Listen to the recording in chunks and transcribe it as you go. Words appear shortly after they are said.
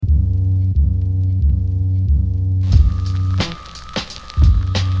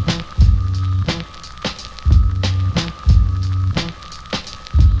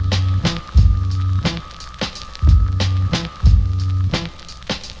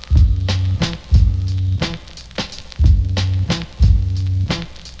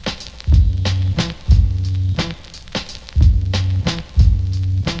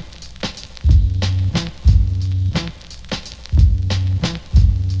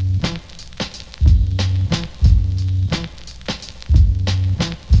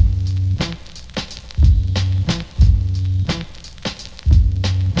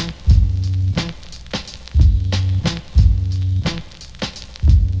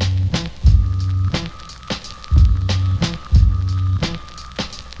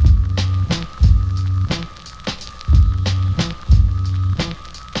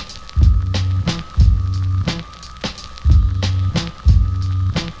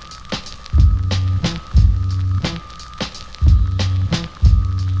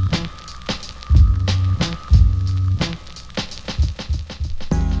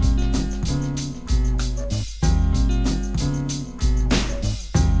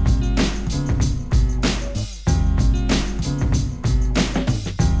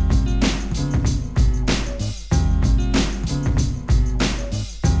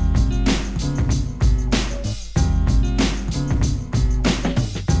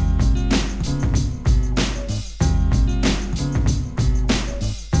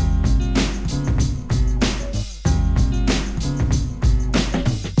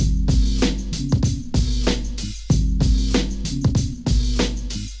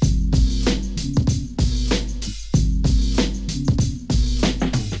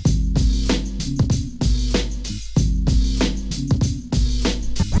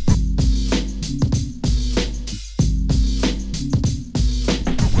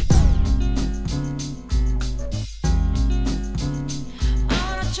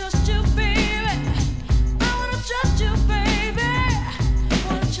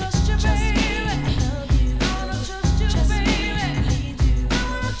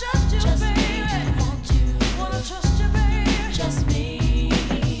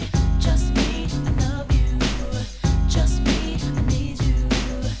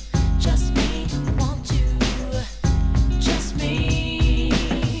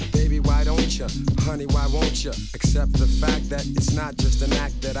Honey, why won't you accept the fact that it's not just an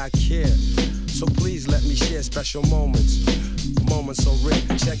act that I care? So please let me share special moments, moments so rare.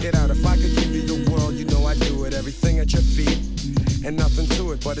 Check it out, if I could give you the world, you know I'd do it. Everything at your feet and nothing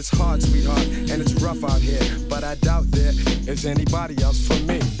to it, but it's hard, sweetheart, and it's rough out here. But I doubt there is anybody else for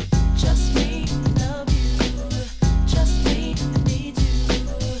me. Just me, love you. Just me, need you.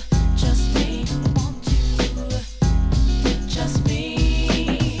 Just me, want you. Just me,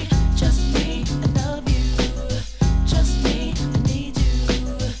 love you. Just me, need you.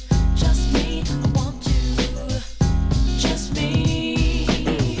 Just me, want you. Just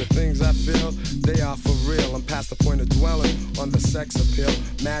me. The things I feel, they are for real. I'm past the point of dwelling on the sex appeal.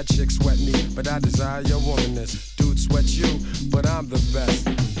 Mad chicks sweat me, but I desire your womanness. Dude sweat you, but I'm the best.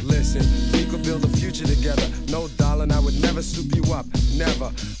 Listen, we could build a future together. No, darling, I would never soup you up.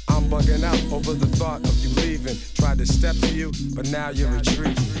 Never. I'm bugging out over the thought of you leaving. Tried to step to you, but now you're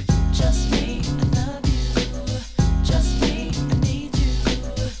retreating. Just me, I love you. Just me, I need you.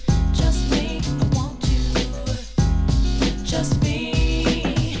 Just me, I want you. Just me,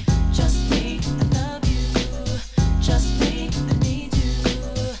 I love you. Just me, I need you.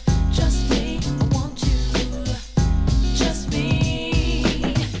 Just me, I want you. Just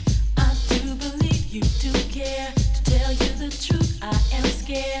me, I do believe you do care. To tell you the truth, I am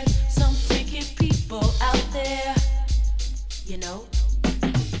scared. Some freaky people out there, you know.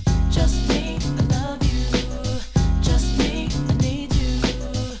 Just me, I love you. Just me, I need you.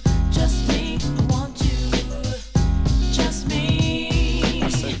 Just me, I want you. Just me. I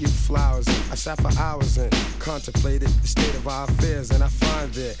sent you flowers, I sat for hours and contemplated the state of our affairs, and I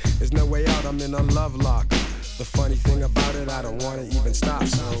find there's no way out, I'm in a love lock. The funny thing about it, I don't wanna even stop,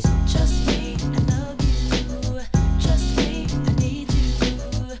 so Just me, I love you. Just me, I need you.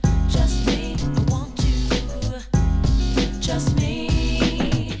 Just me, I want you. Just me,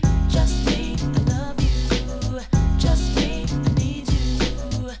 I love you. Just me, I need you.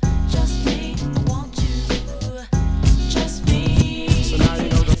 Just me, I want you. Just me. So now you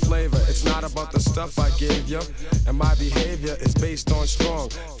know the flavor. It's not about the stuff I gave you, and my behavior is based on strong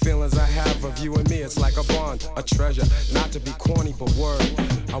feelings I have of you and me. It's like a bond, a treasure, not to be corny, but word.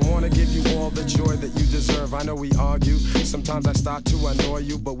 I wanna give you all the joy that you deserve. I know we argue, sometimes I start to annoy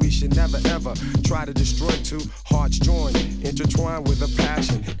you, but we should never ever try to destroy two hearts joined, intertwined with a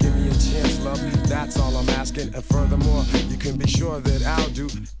passion. Give me a chance, love, that's all I'm asking. And furthermore, you can be sure that I'll do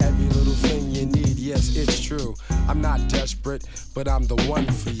every little thing you need. Yes, it's true, I'm not desperate, but I'm the one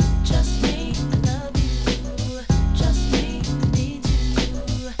for you. Just me, I love you. Just me, I need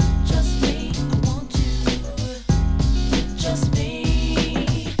you. Just me, I want you. Just me,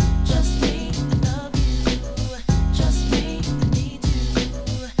 I love you. Just me, I need you.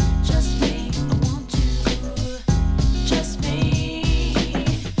 Just me, I want you. Just me.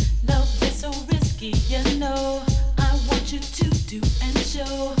 Love is so risky, you know. I want you to do and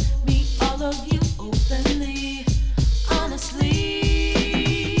show me all of you openly, honestly.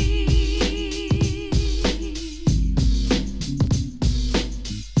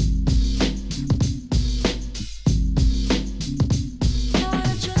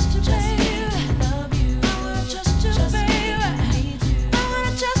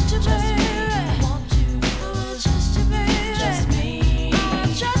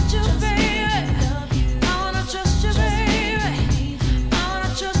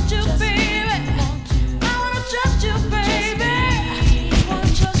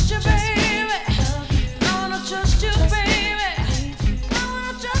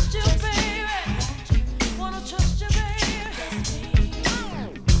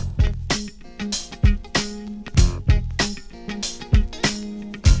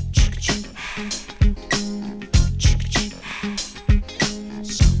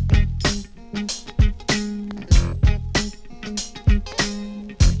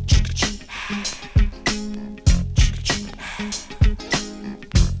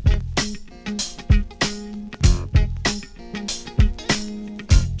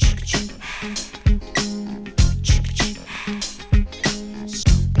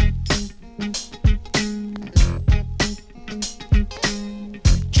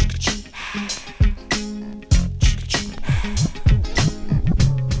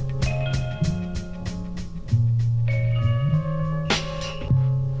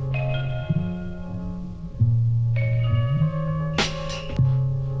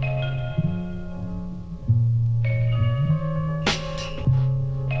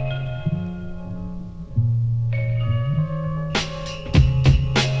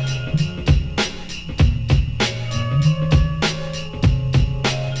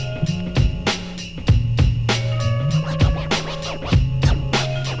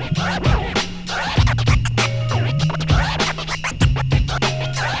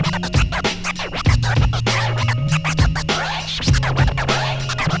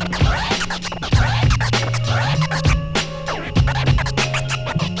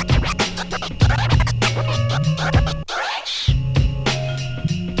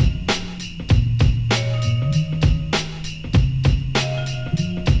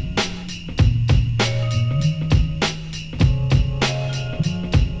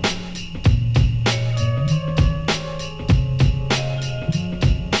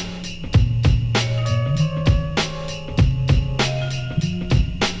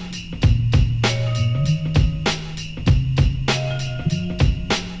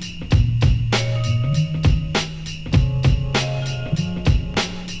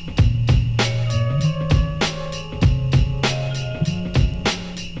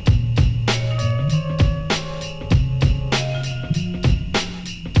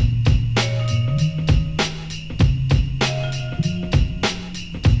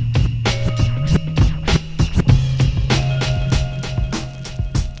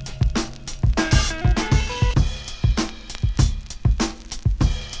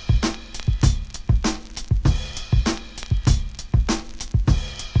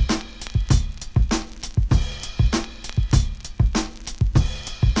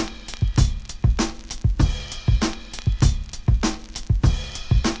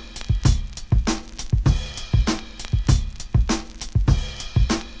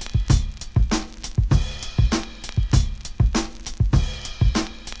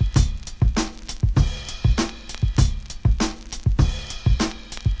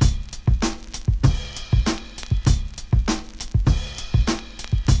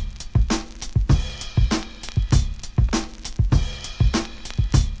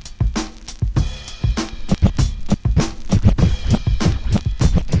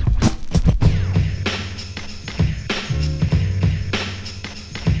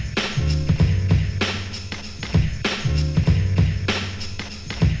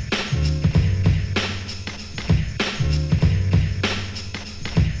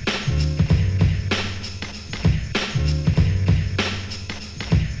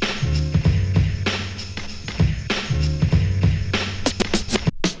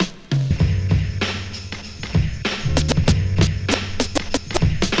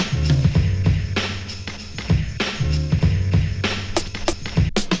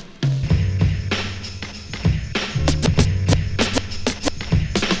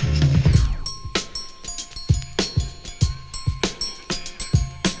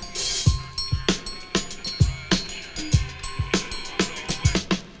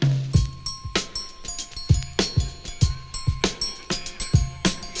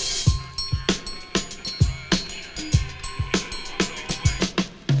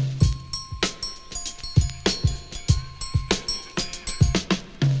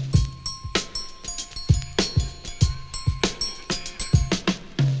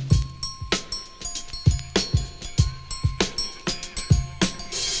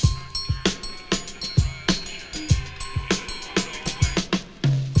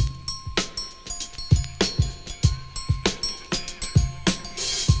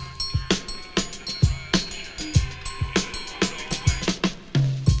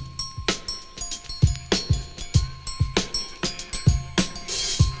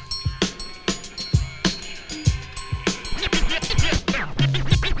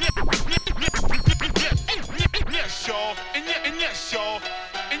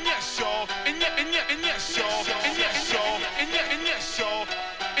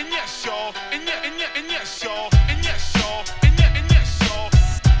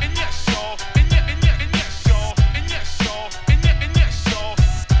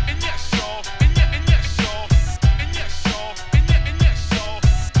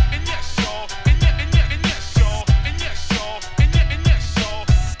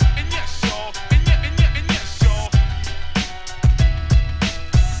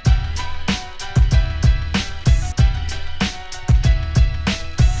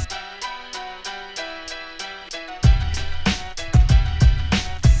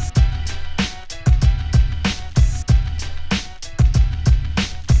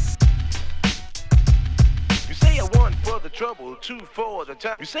 trouble, 2 for the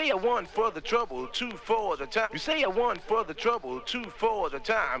time. You say a 1 for the trouble, 2 for the time. You say a 1 for the trouble, 2 for the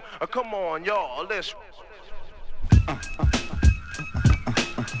time. Come on, y'all, let's.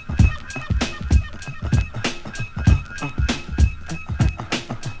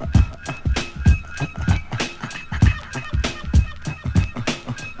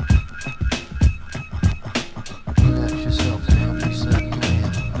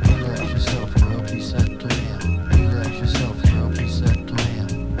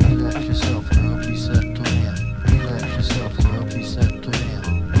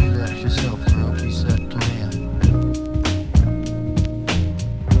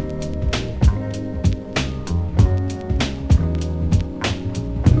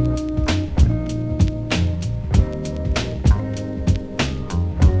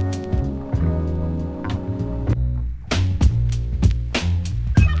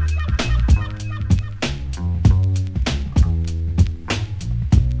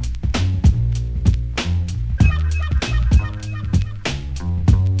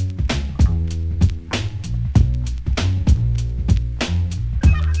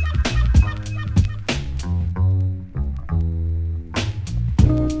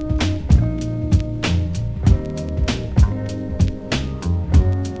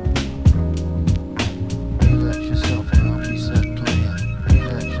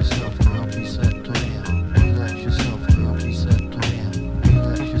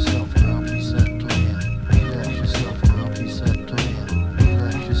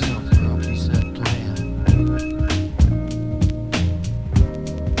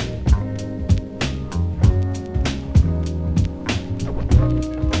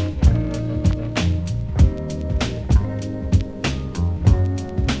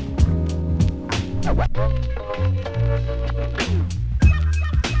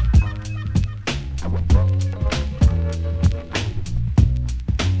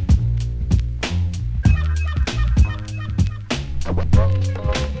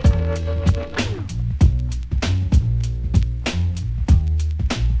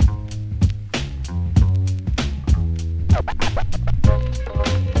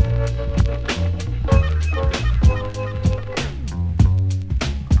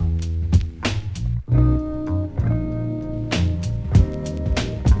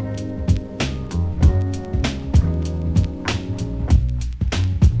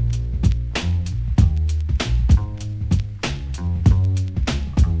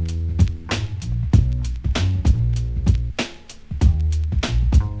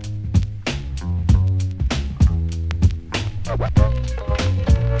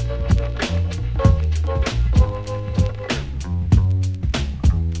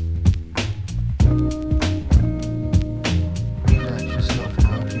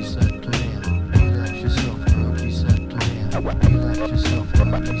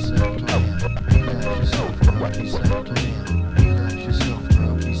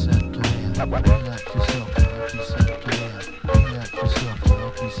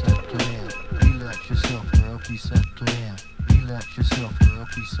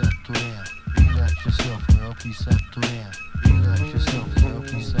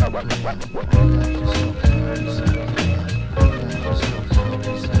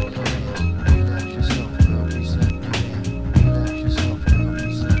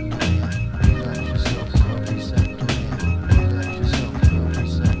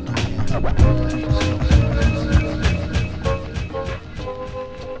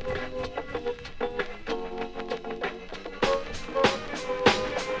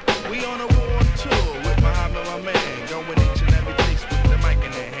 Going each and every place with the mic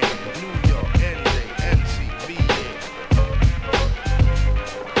in their hand. New York, NJ,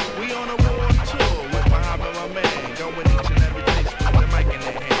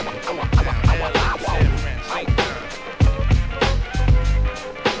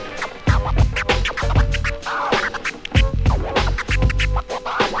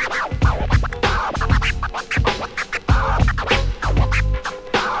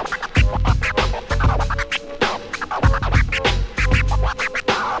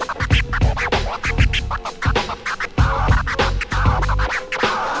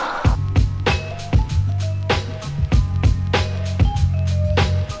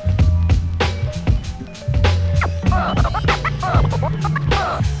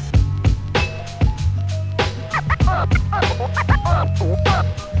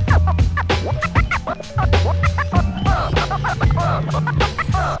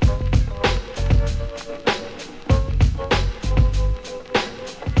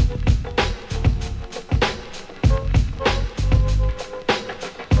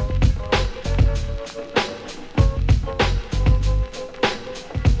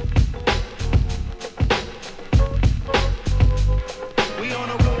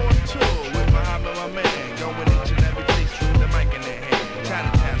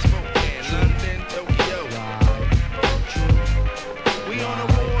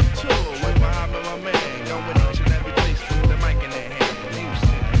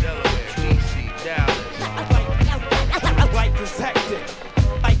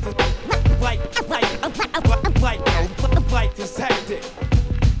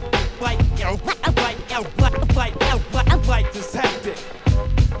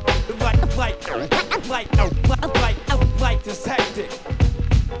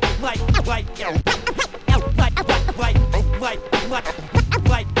 Life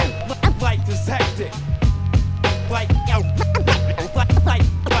is hectic.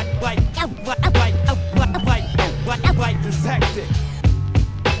 Life is hectic.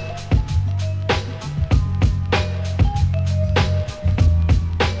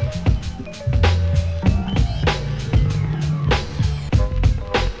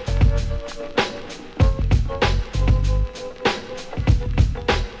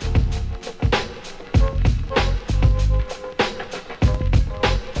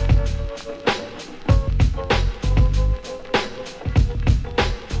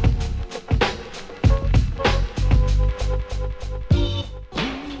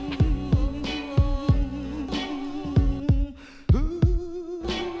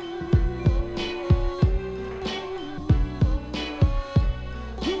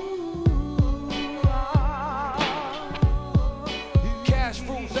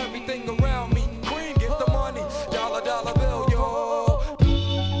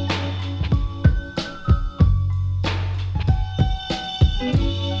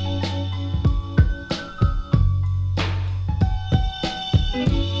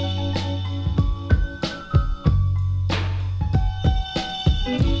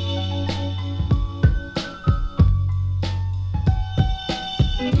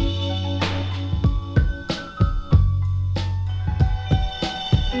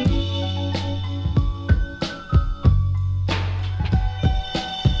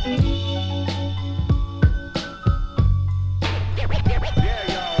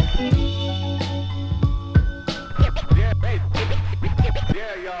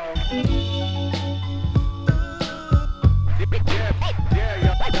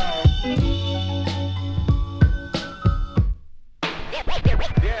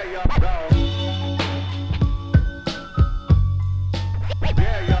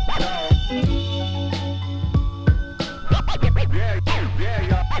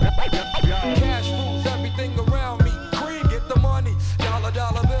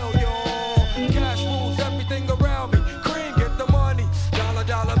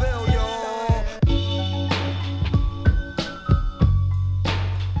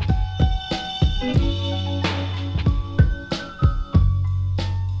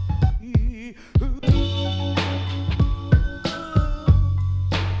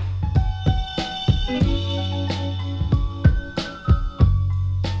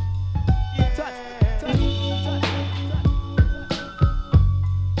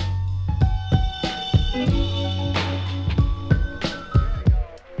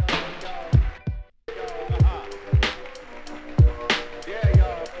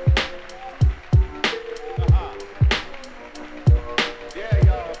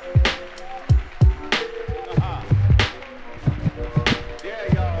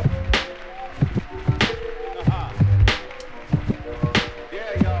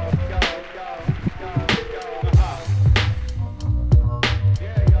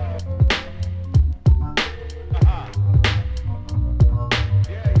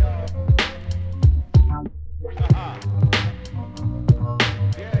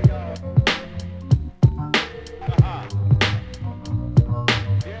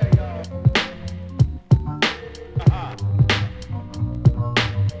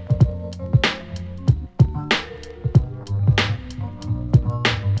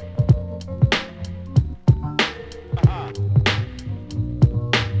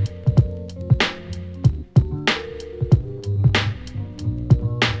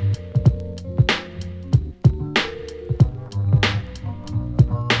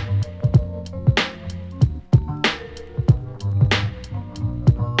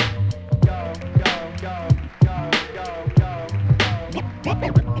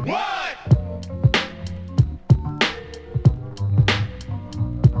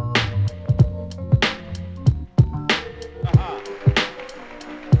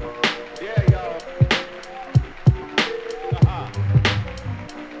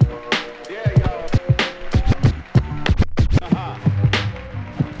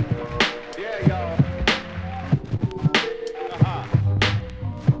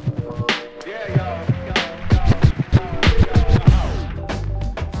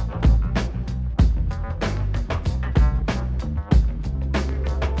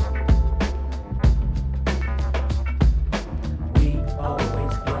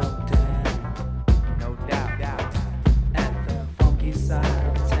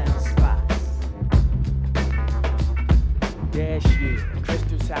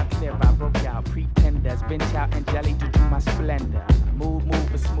 Bench out and jelly to do my splendor. Move,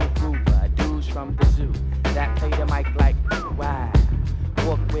 a smooth groover. Dudes from the zoo that play the mic like wow.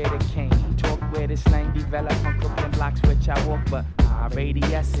 Walk where the cane. where the slang develop on Brooklyn blocks which I walk, but our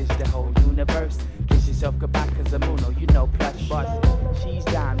radius is the whole universe. Kiss yourself goodbye cause I'm Uno, you know, plush bust. She's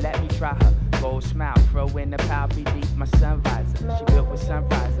dime, let me try her. Gold smile, throw in the power beneath my sun visor. She built with sun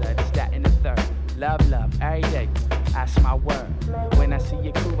visor, this, that, and the third. Love, love, every day, that's my word. When I see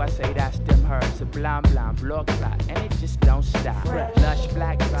your crew, I say that's them hers. A blind, blood clot, and it just don't stop. Lush,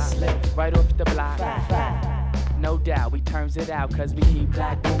 black, right off the block. No doubt, we terms it out, cause we keep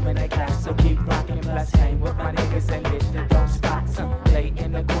black booming the class. So keep rocking, plus hang with my niggas and hit the dope spots. Play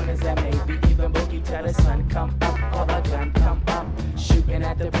in the corners and maybe even boogie till the sun come up or a gun come up. Shooting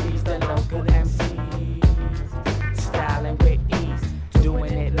at the bees, the local MCs. Styling with ease,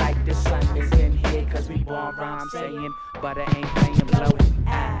 doing it like the sun is in here. Cause we born rhyme saying, but I ain't playing. Blowing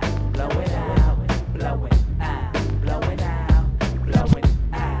out, blowing out, blowing out, blowing out, blowing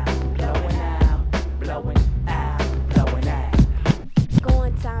out, blowing out, blowing out.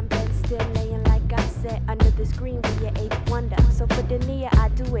 Going time, been still laying like I said under the screen with your eighth wonder. So for the Nia, I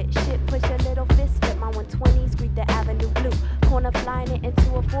do it. Shit, push a little fist, flip my 120s, greet the avenue blue. Corner flying it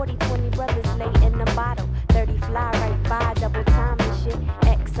into a 40, 20 brothers lay in the bottle. 30 fly right by, double time and shit.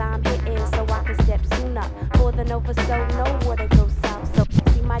 X I'm hitting so I can step sooner. More than over, so no water goes south. So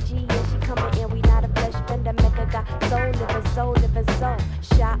see my G and she coming in, we not a flesh bender. Mecca got soul, living soul.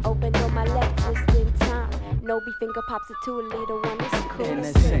 Shot open on my left just in time. No be finger pops it to a leader one is cool. In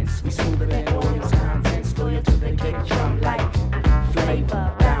a sense, we smoother than all these contents. Loyal to the kick drum like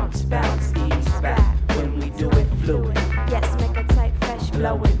flavor. Bounce, bounce, ease back. When we do it fluid. Yes, make a tight fresh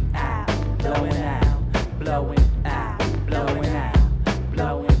blowing out, Blowing out, blowing out, blowing out,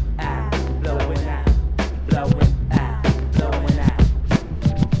 blowing out, blowing out, blowing out, blowing out.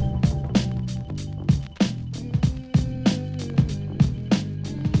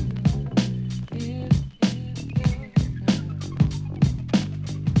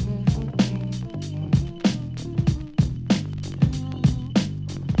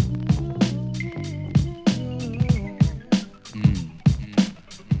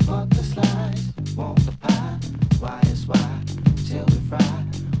 Fuck the slice, want the pie. Why is why? Till we fry.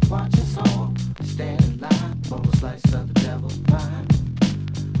 Watch us all stand in line for a slice of the devil's pie.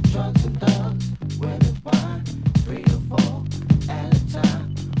 Drugs and thugs, women wine, 3 or 4 at a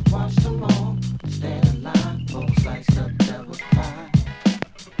time. Watch them all stand in line for a slice of the devil's pie.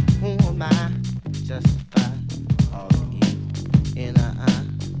 Who am I? Justify all the evil in our eyes.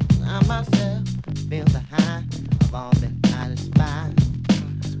 I myself feel the high of all that I despise.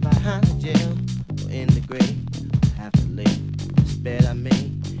 Behind the jail or in the grave, I have to live. It's better I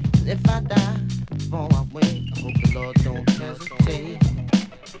made. And if I die before I wake, I hope the Lord don't hesitate.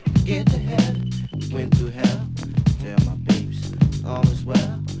 Get to heaven, we went through hell. Tell my babes, all is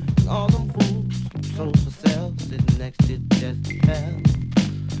well. And all them fools, souls for sale, sitting next to just hell.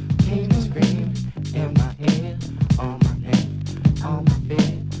 King scream in my ear, on my head, on my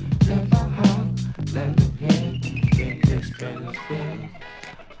bed. If I hung, let them hear. Get this benefit.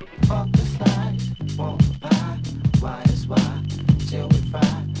 Fuck the slice, want the pie. Why is why? Till we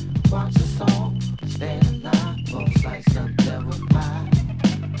fry. Watch the song, stand in line for a slice of devil's pie.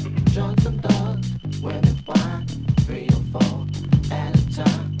 Drugs and thugs, women wine, 3 or 4 at a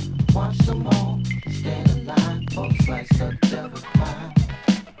time. Watch them all, stand in line for a slice of devil's pie.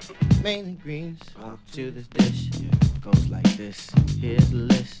 Main ingredients to this dish goes like this. Here's the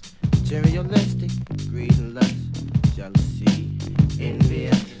list: materialistic, greed and lust, jealousy,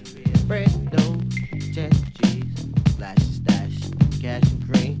 envious. Bread, dough, cheddar cheese, flash and stash, cash and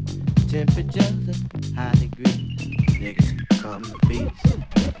cream, temperatures of high degrees, niggas come to feast.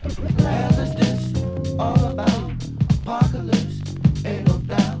 Hell is this all about? Apocalypse, ain't no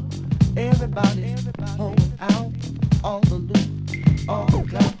doubt. Everybody's holding out, all the loot, all the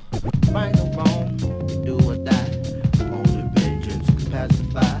clout. Right or wrong, we do or die. Only vengeance can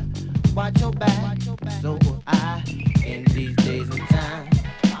pacify. Watch your back, so will I, in these days and times.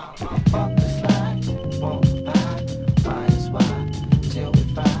 Fuck the slide, want the pie. Why is why? Till we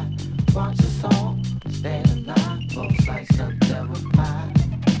fry. Watch the song, stand in line for a slice of devil's pie.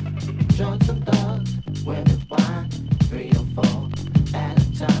 Drugs and thugs, women wine, 3 or 4 at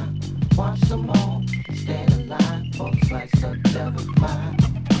a time. Watch them all, stand in line for a slice of devil's pie.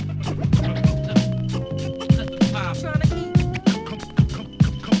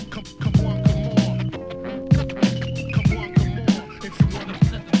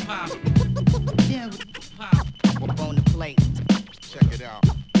 Check it out.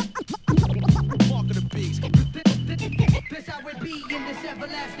 Mark of the beast. This how it be in this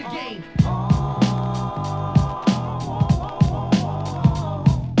everlasting game.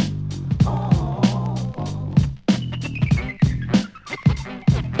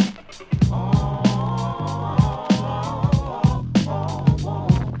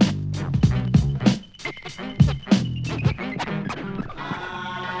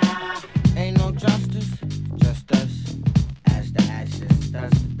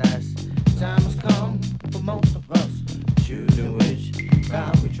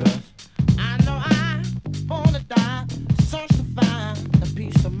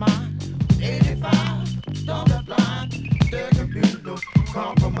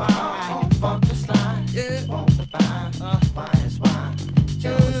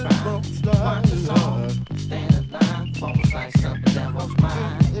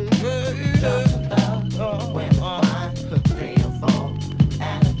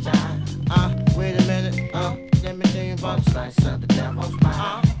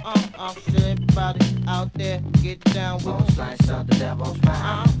 Everybody out there, get down with both sides of the devil's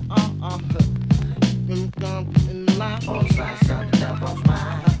mind. In the line, both sides of the devil's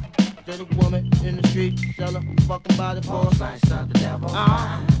mind. To the woman in the street, sell her fucking body for both sides of the devil's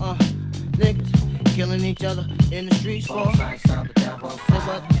mind. Niggas killing each other in the streets for both sides of the devil's mind.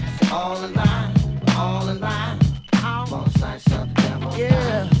 But it's all in line, all in line. Both sides of the devil's mind.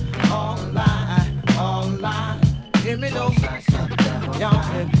 Yeah, all in line, all in line. Give me those sides of the devil's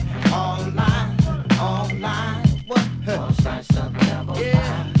mind. All in line, all in line. What? Both sides of the devil's mind.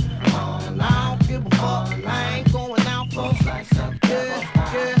 Yeah, all in line. I don't give a fuck. I ain't going out for both sides of the devil's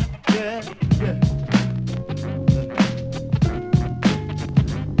mind. Yeah.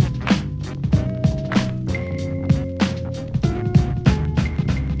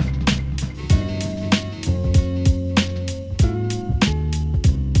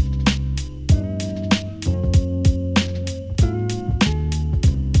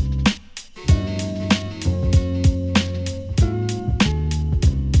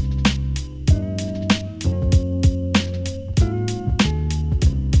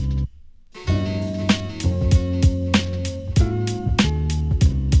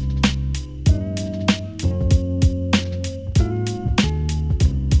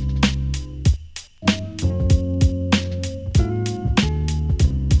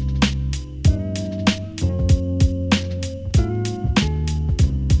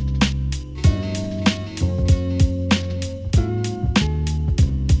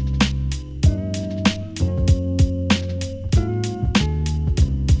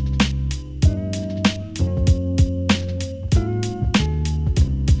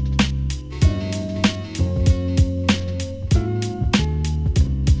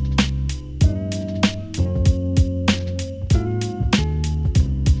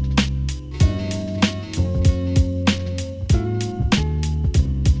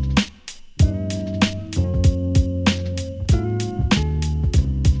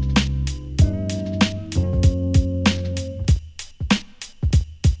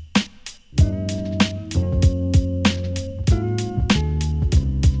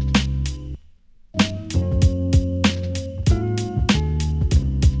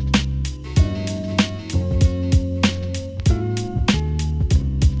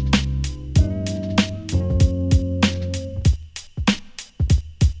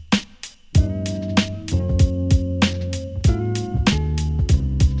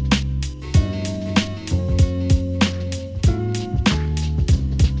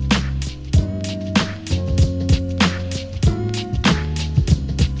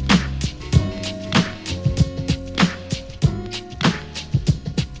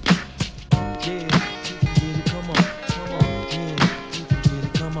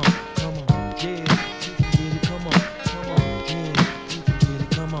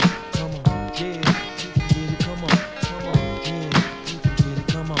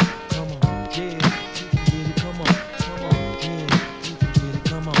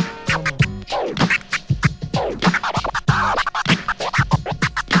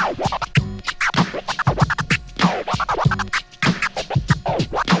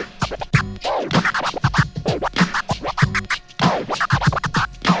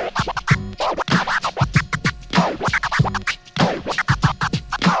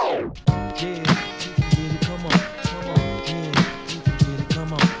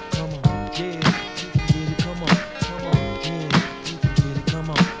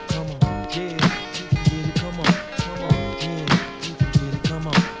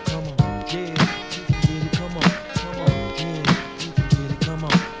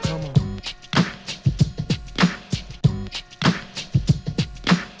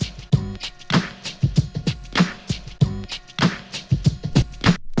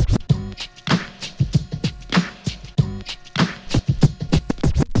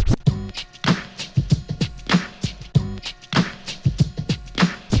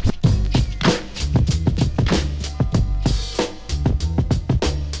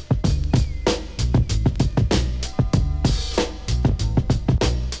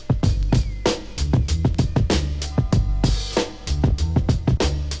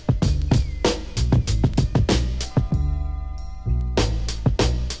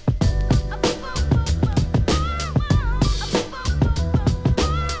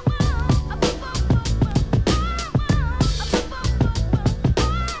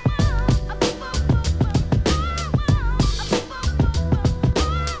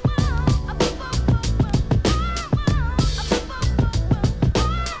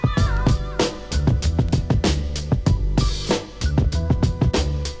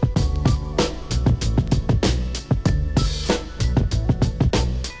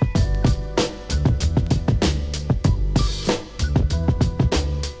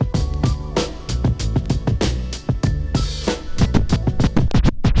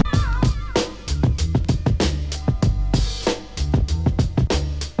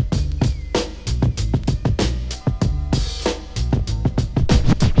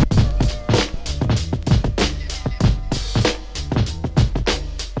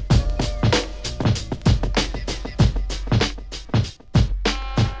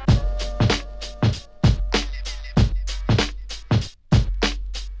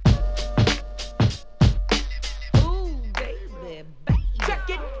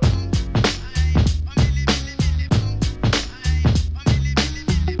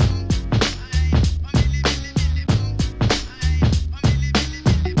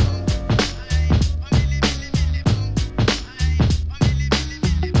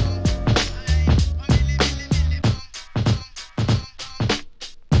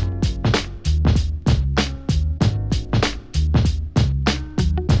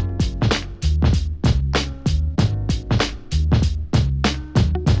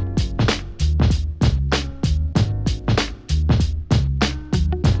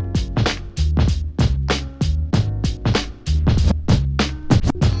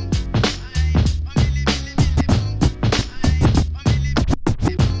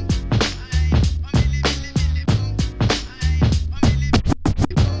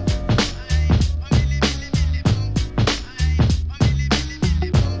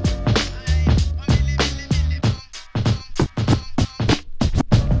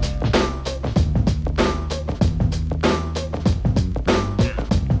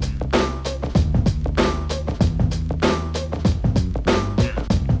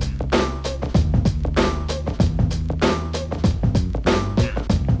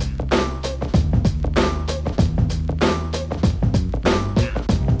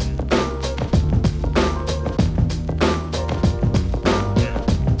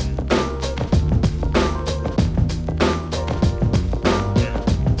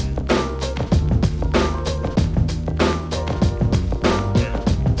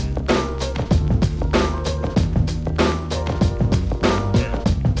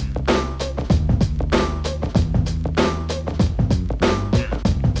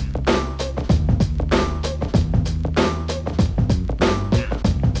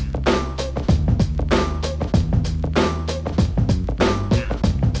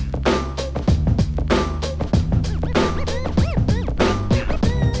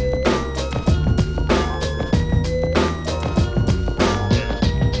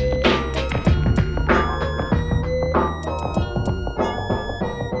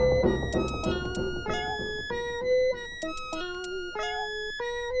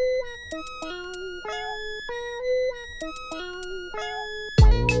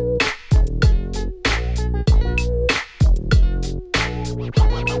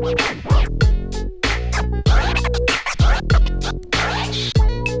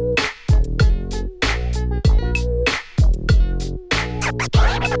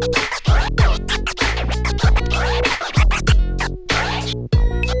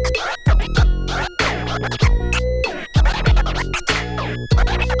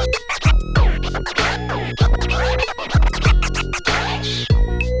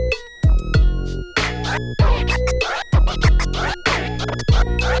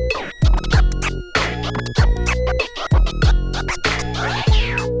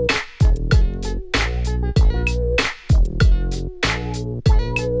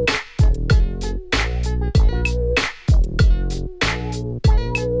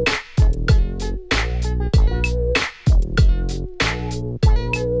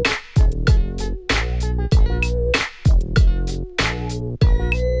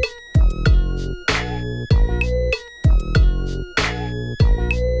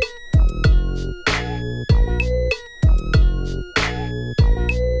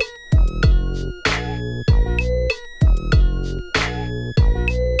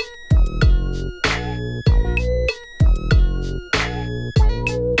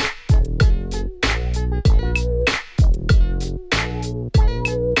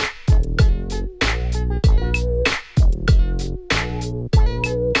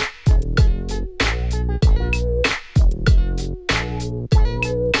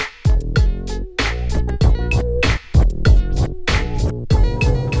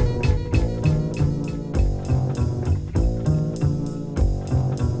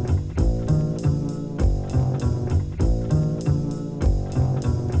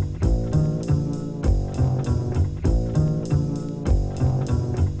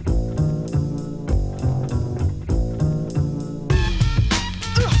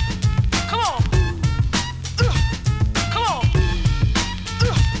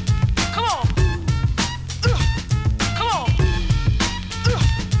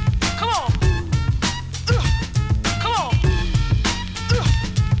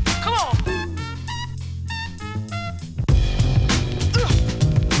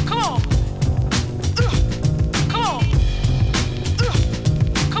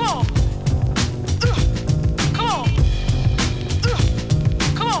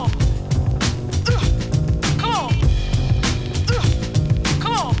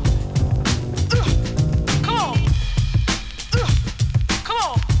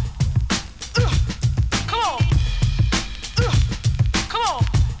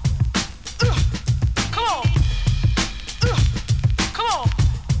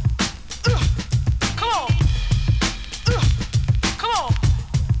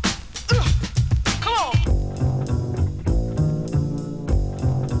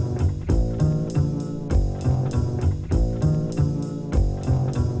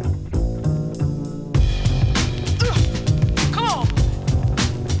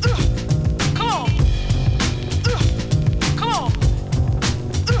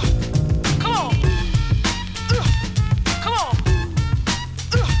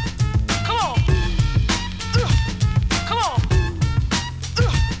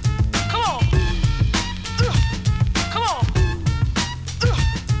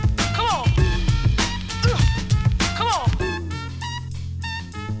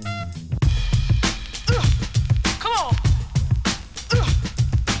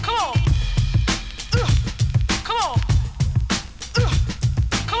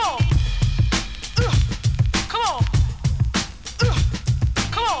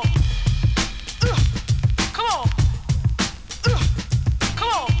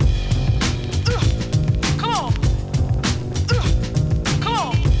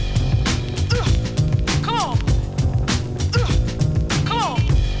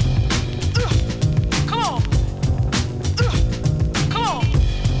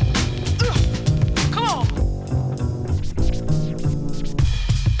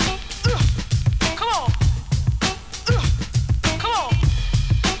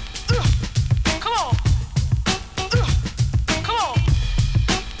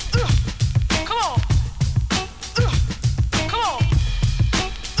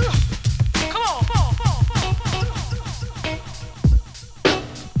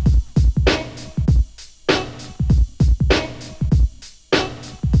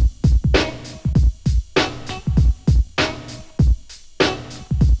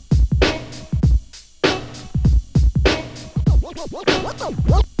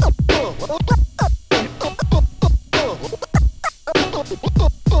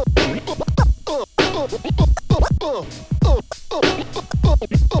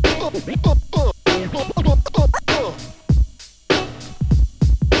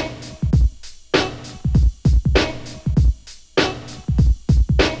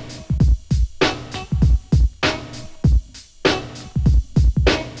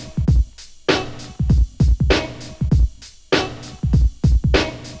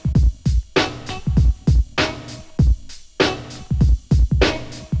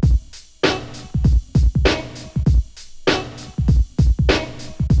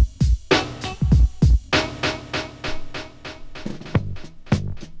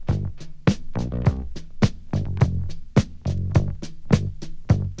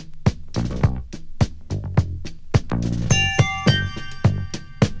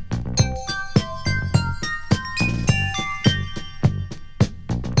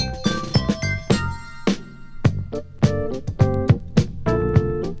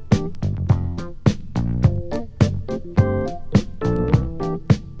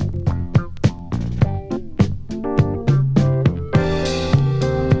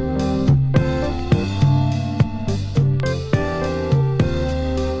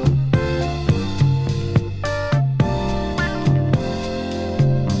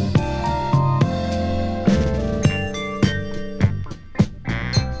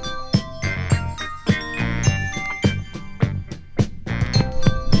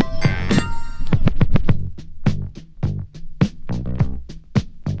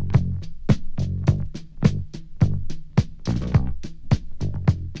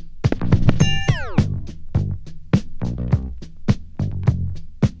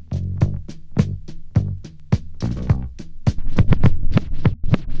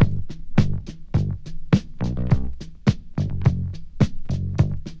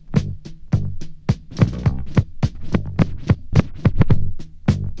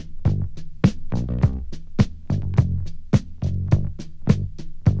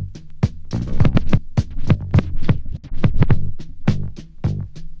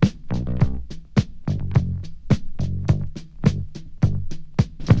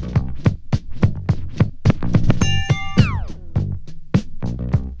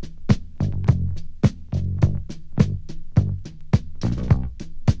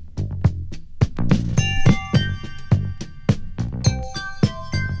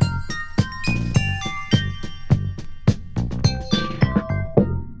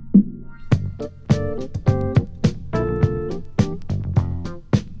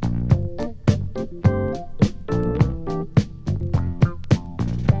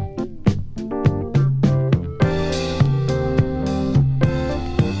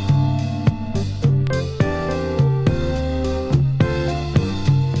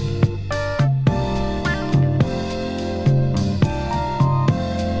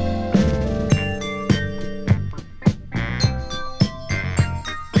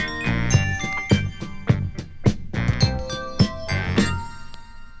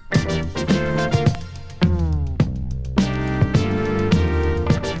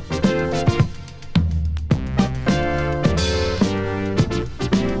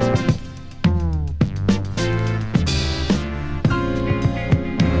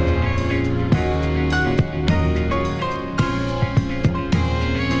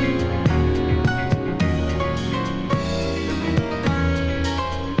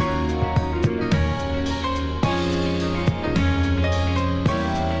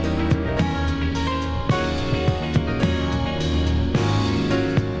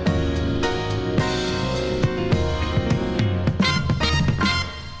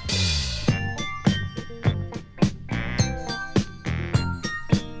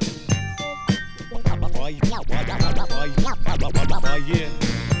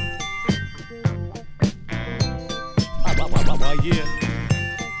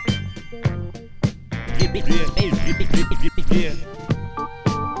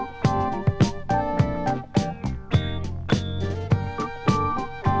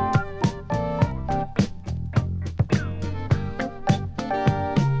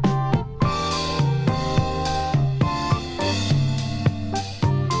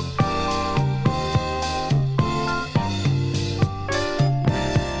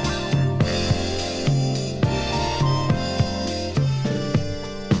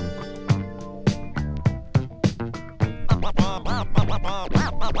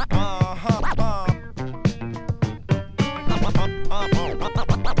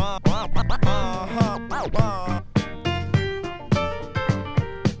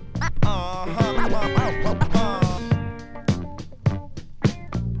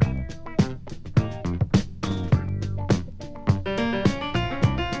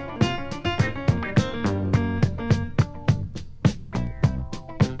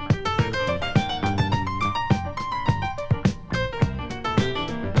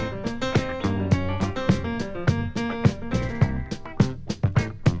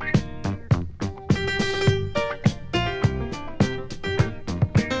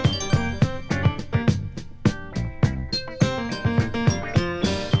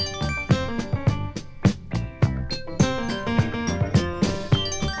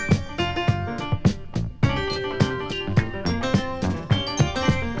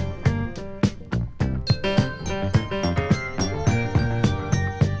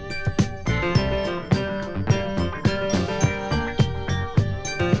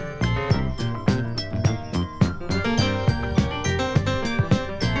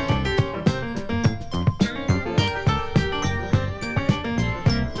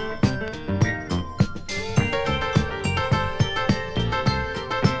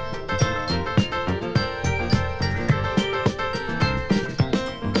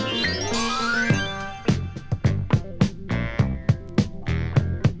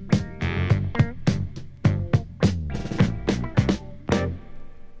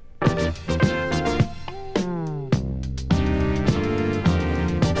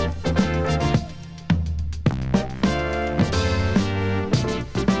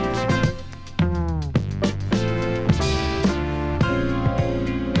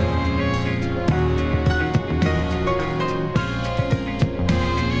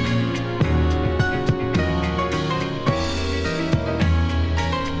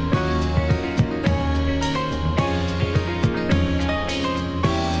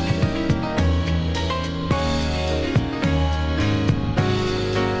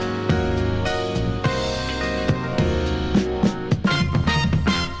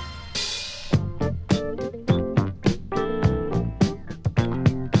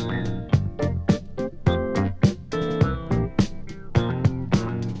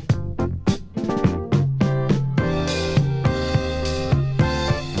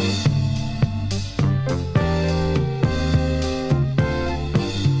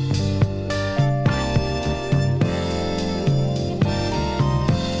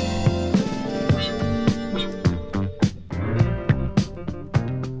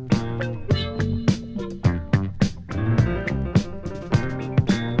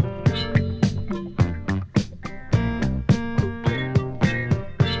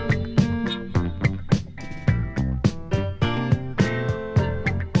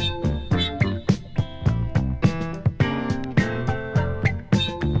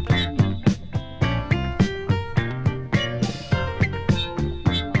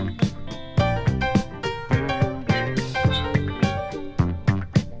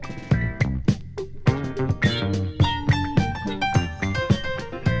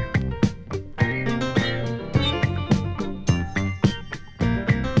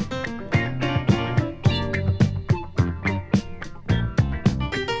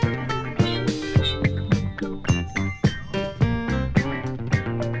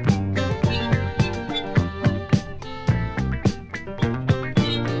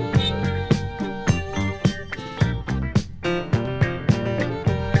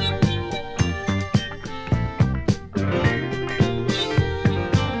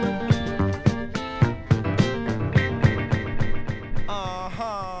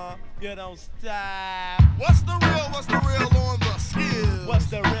 You don't stop. What's the real on the skill? What's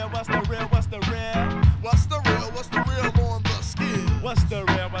the real? What's the real? What's the real? What's the real? What's the real on the skill? What's the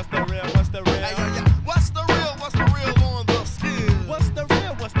real? What's the real? What's the real? Hey, yeah, yeah. What's the real? What's the real on the skill? What's the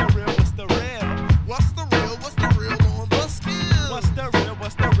real? What's the real? What's the real? What's the real? What's the real on the skill? What's the real?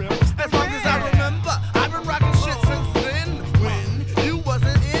 What's the real? What's the real? As long as I remember, I've been rocking shit since then. When you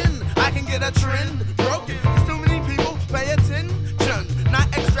wasn't in, I can get a trend broken. There's too many people pay attention, not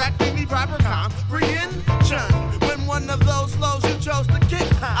extracting me proper comprehension. When one of those flows you chose to kick,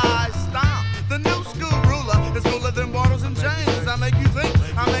 I stomp. The new school ruler is cooler than bottles and chains. I make you think,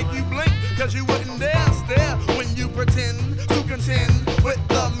 I make you blink, cause you wouldn't dare stare when you pretend to contend with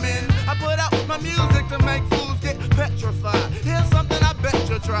the men. I put out my music to make fools get petrified. Here's something I bet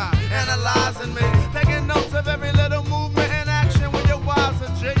you try, analyzing me, taking notes of every little movement and action with your wise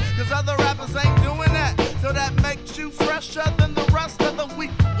and G. Cause other rappers ain't doing that, so that makes you fresher than the rest of the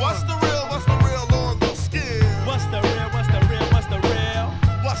week. What's the real? What's the real on the skill? What's the real? What's the real? What's the real?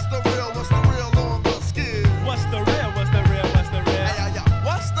 What's the real? What's the real on the skill? What's the real? What's the real? What's the real? Hey, yeah, yeah.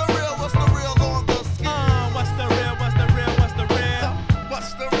 What's the real? What's the real on the skill? What's the real? What's the real? What's the real?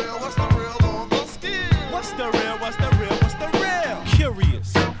 What's the real? What's the real on the skill? What's the real? What's the real? What's the real?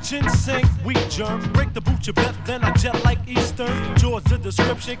 Curious. Ginseng, wheat germ, break the boot your bet, then I jet like Eastern. Georgia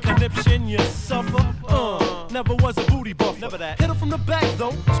description, conniption, you suffer. Never was a booty buff. Never that. Hit her from the back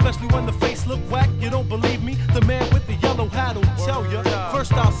though, especially when the face look whack. You don't believe me? The man with the yellow hat'll tell ya.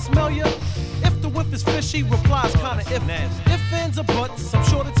 First I'll smell ya. If the whip is fishy, replies kinda iffy. If ands or buts, I'm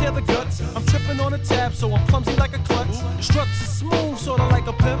sure to tear the guts. I'm tripping on a tab, so I'm clumsy like a klutz. Struts is smooth, sorta like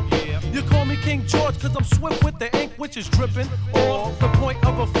a pimp. You call me King George, cause I'm swift with the ink which is dripping off the point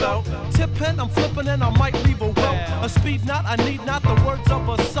of a felt. Tip pen, I'm flipping and I might leave a welt. A speed knot, I need not the words of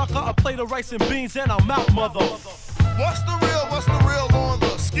a sucker. I play the rice and beans and I'm out, mother. What's the real? What's the real on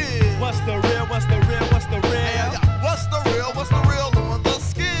the skill? What's the real? What's the real? What's the real? What's the real? What's the real on the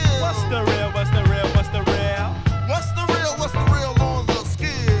skill? What's the real? What's the real? What's the real? What's the real? What's the real on the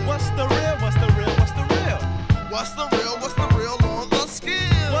skill? What's the real? What's the real? What's the real? What's the real? What's the real on the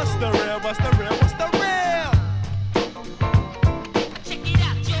skill? What's the real? What's the real? What's the real? Check it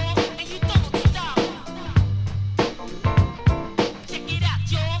out, y'all, and you don't stop. Check it out,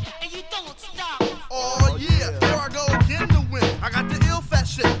 y'all, and you don't stop. Oh yeah, here I go again to win. I got the ill fat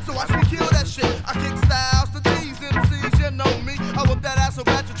shit, so watch me kill that shit. I kick styles to tease MCs, you know me. I whip that ass so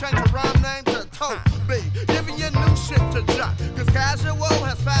bad you change your rhyme name to Toby. Giving you new shit to jot, cause casual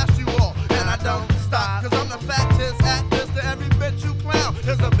has passed you off.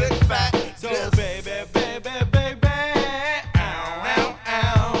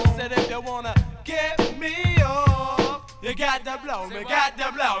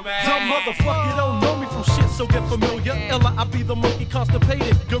 Dumb motherfucker, don't know me from shit, so get familiar. Ella, I be the monkey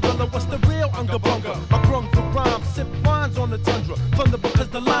constipated gorilla. What's the real Unga Bunga? I brung the rhyme, sip wines on the tundra. Thunder because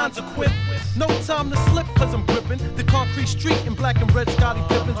the lines are quick. No time to slip cause I'm gripping the concrete street in black and red Scotty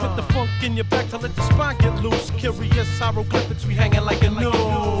Pippins with the funk in your back to let the spine get loose. Curious hieroglyphics, we hanging like a noose.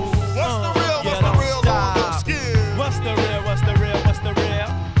 What's the real? What's the real on the skill? What's the real? What's the real? What's the real?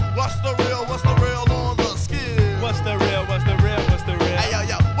 What's the real? What's the real on the skill? What's the real? What's the real? What's the real? Hey yo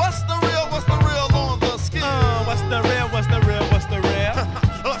yo, what's the real? What's the real on the skill? What's the real? What's the real? What's the real?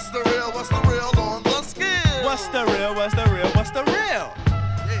 What's the real? What's the real on the skill? What's the real? What's the real? What's the real?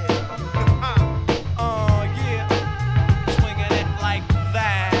 Oh yeah, swinging it like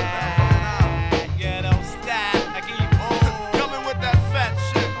that. Yeah, don't stop. I keep coming with that fat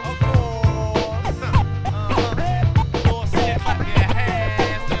shit. of course. Force it, clap your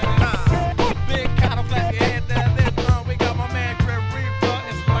hands. Big kind of clap your hands. We got my man Grim Reaper.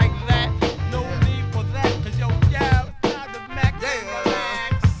 It's like that. No need for that, 'cause yo, yeah, time to max and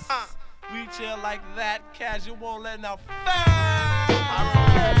relax. We chill like that, casual, letting out fire.